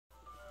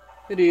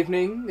Good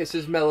evening, this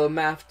is Mellow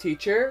Math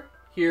Teacher,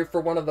 here for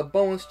one of the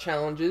bonus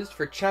challenges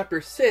for Chapter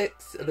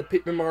 6 of the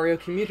Paper Mario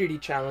Community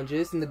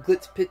Challenges in the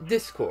Glitz Pit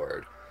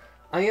Discord.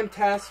 I am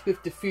tasked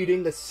with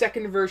defeating the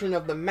second version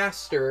of the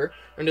Master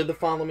under the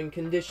following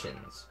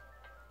conditions.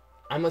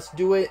 I must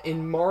do it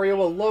in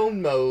Mario Alone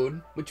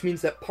mode, which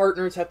means that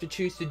partners have to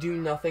choose to do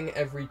nothing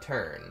every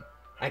turn.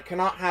 I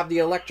cannot have the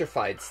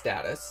electrified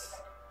status.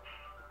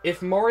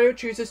 If Mario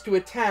chooses to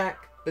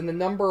attack, then the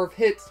number of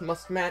hits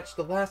must match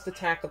the last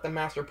attack that the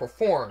Master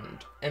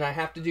performed, and I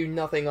have to do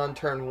nothing on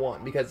turn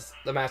 1, because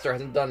the Master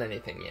hasn't done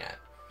anything yet.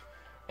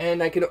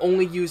 And I can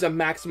only use a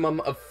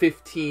maximum of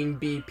 15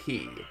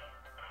 BP.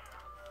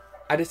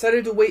 I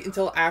decided to wait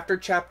until after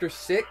Chapter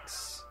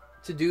 6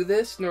 to do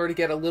this, in order to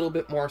get a little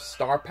bit more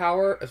star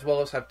power, as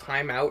well as have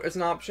timeout as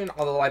an option,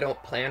 although I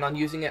don't plan on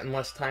using it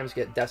unless times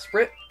get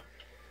desperate.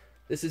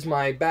 This is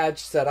my badge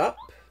setup.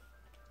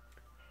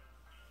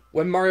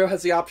 When Mario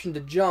has the option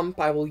to jump,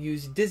 I will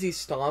use Dizzy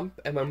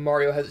Stomp, and when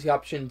Mario has the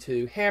option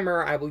to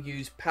hammer, I will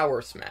use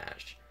Power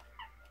Smash.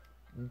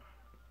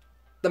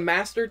 The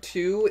Master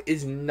 2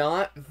 is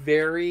not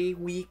very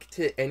weak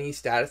to any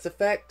status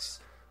effects,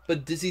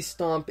 but Dizzy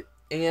Stomp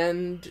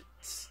and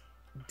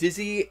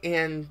Dizzy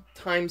and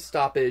Time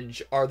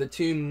Stoppage are the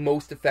two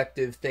most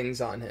effective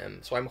things on him,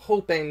 so I'm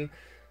hoping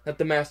that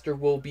the Master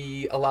will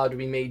be allowed to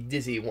be made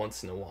dizzy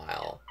once in a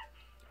while.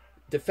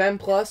 Defend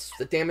Plus,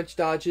 the damage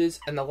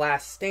dodges, and the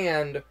Last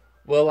Stand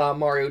will allow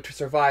Mario to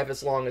survive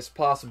as long as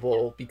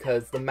possible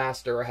because the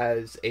Master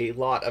has a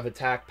lot of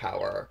attack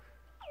power.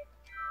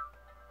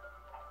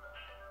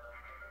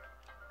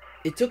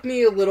 It took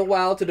me a little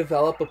while to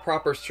develop a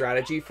proper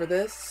strategy for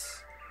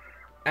this.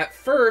 At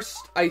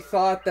first, I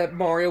thought that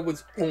Mario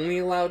was only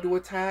allowed to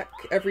attack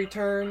every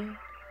turn,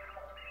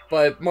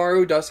 but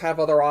Mario does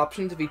have other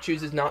options if he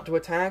chooses not to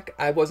attack.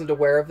 I wasn't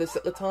aware of this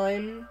at the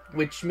time,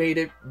 which made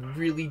it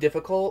really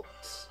difficult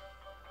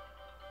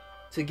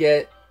to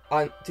get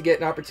an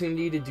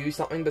opportunity to do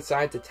something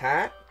besides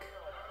attack.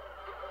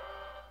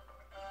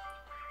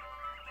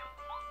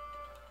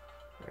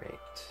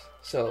 Right.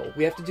 So,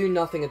 we have to do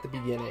nothing at the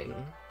beginning.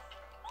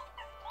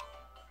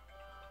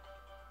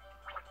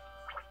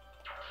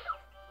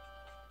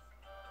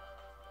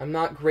 I'm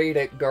not great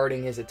at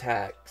guarding his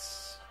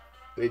attacks,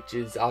 which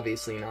is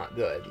obviously not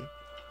good.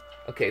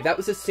 Okay, that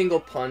was a single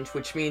punch,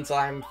 which means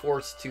I'm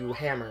forced to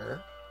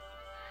hammer.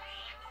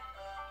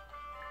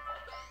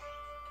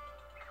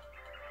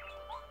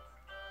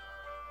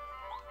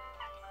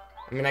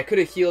 I mean, I could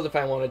have healed if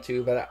I wanted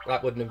to, but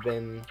that wouldn't have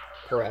been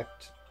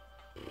correct.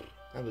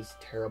 That was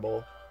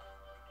terrible.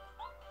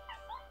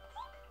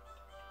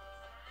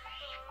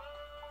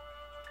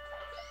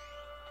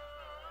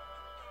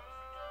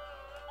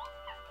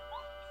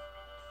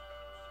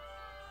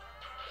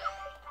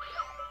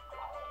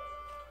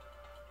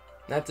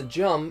 That's a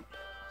jump.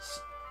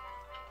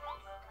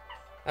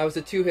 That was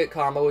a 2-hit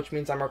combo, which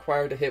means I'm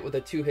required to hit with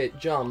a 2-hit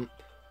jump.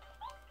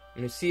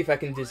 I'm gonna see if I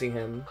can dizzy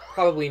him.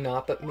 Probably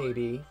not, but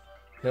maybe.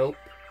 Nope.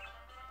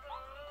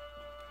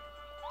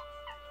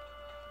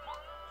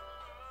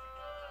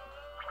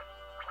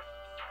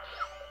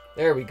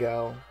 There we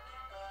go.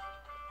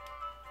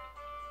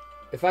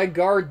 If I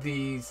guard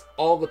these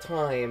all the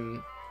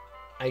time,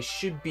 I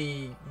should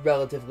be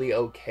relatively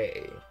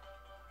okay.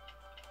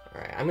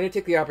 Alright, I'm going to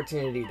take the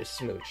opportunity to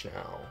smooch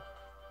now.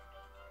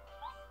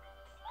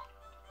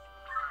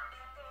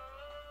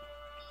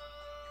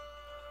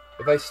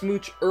 If I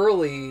smooch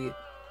early,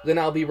 then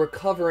I'll be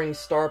recovering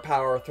star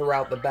power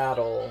throughout the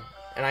battle,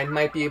 and I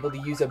might be able to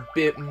use a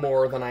bit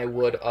more than I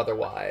would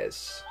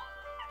otherwise.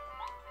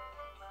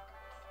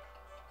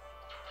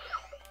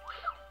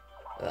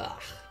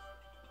 Ugh.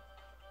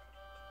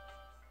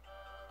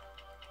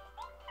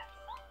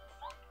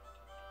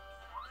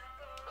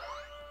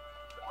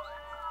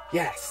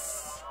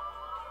 Yes!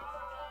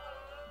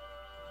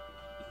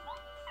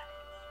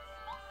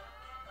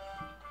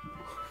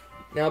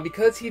 Now,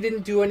 because he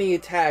didn't do any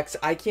attacks,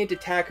 I can't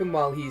attack him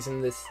while he's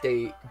in this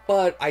state,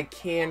 but I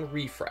can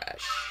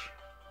refresh.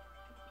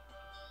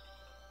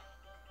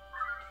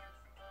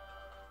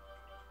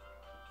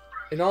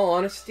 In all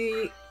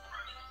honesty,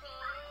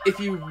 if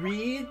you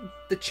read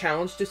the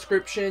challenge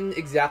description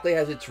exactly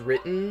as it's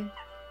written,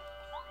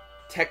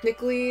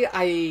 technically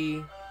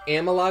I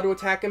am allowed to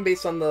attack him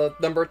based on the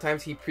number of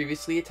times he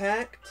previously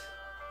attacked,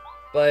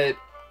 but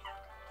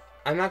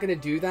I'm not going to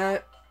do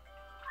that.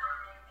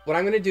 What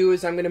I'm going to do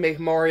is I'm going to make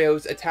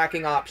Mario's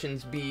attacking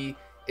options be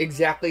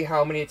exactly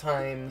how many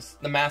times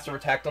the Master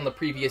attacked on the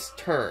previous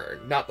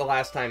turn, not the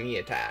last time he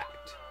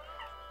attacked.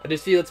 I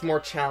just feel it's more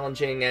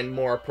challenging and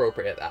more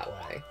appropriate that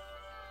way.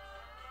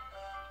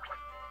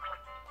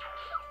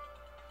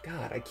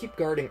 God, I keep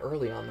guarding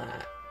early on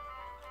that.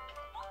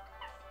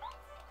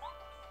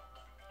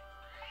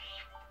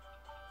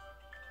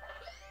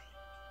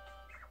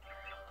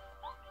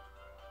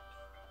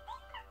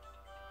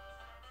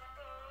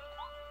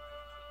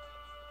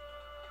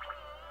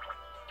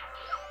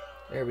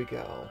 There we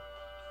go.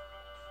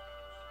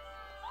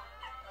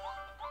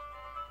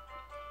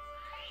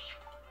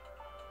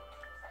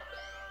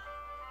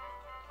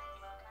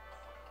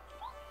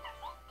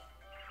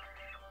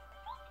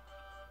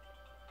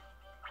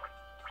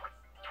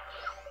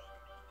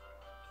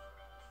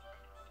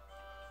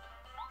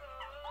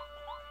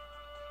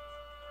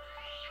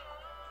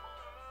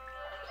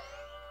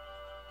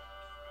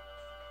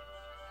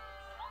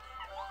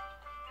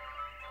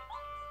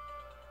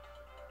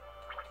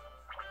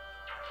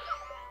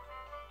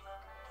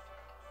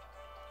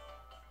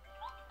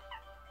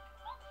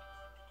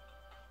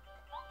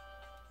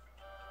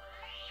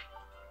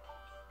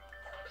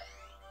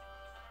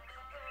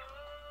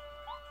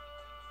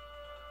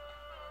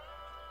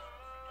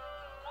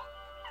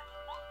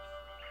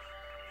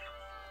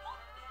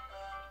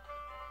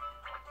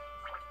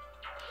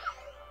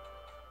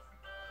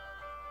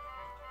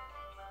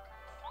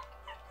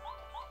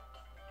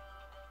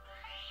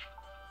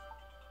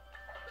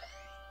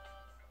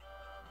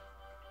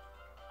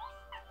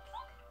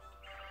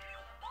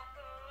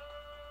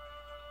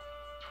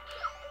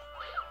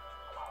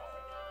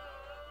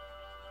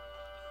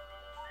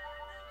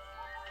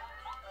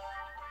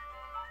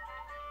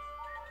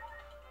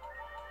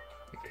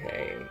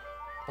 Okay.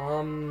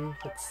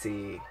 Let's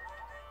see.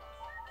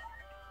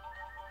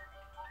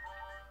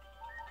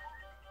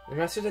 The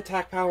Master's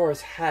attack power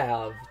is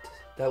halved.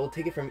 That will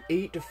take it from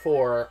 8 to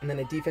 4, and then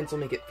a defense will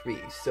make it 3.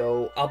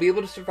 So I'll be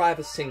able to survive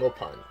a single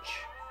punch.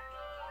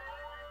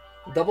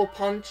 Double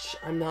punch,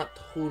 I'm not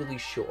totally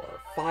sure.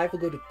 5 will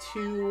go to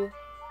 2,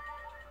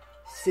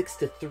 6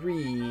 to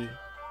 3,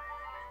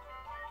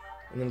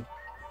 and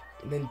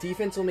then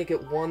defense will make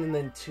it 1 and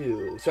then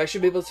 2. So I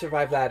should be able to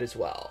survive that as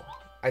well.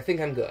 I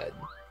think I'm good.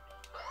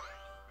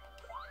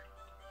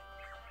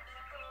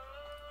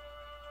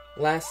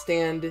 Last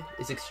Stand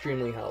is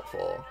extremely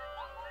helpful.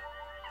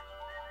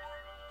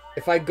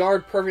 If I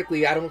guard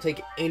perfectly, I don't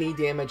take any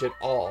damage at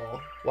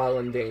all while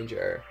in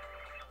danger.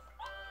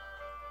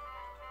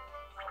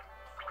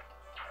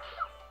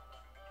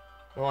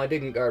 Well, I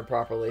didn't guard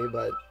properly,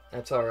 but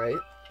that's alright.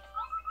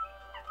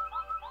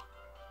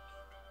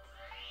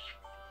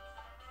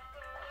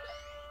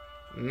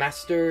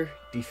 Master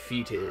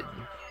defeated.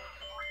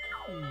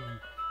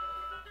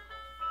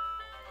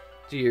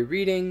 Do your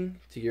reading,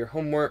 do your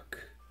homework,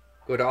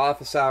 go to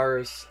office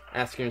hours,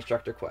 ask your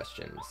instructor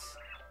questions.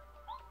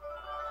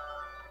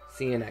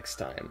 See you next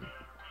time.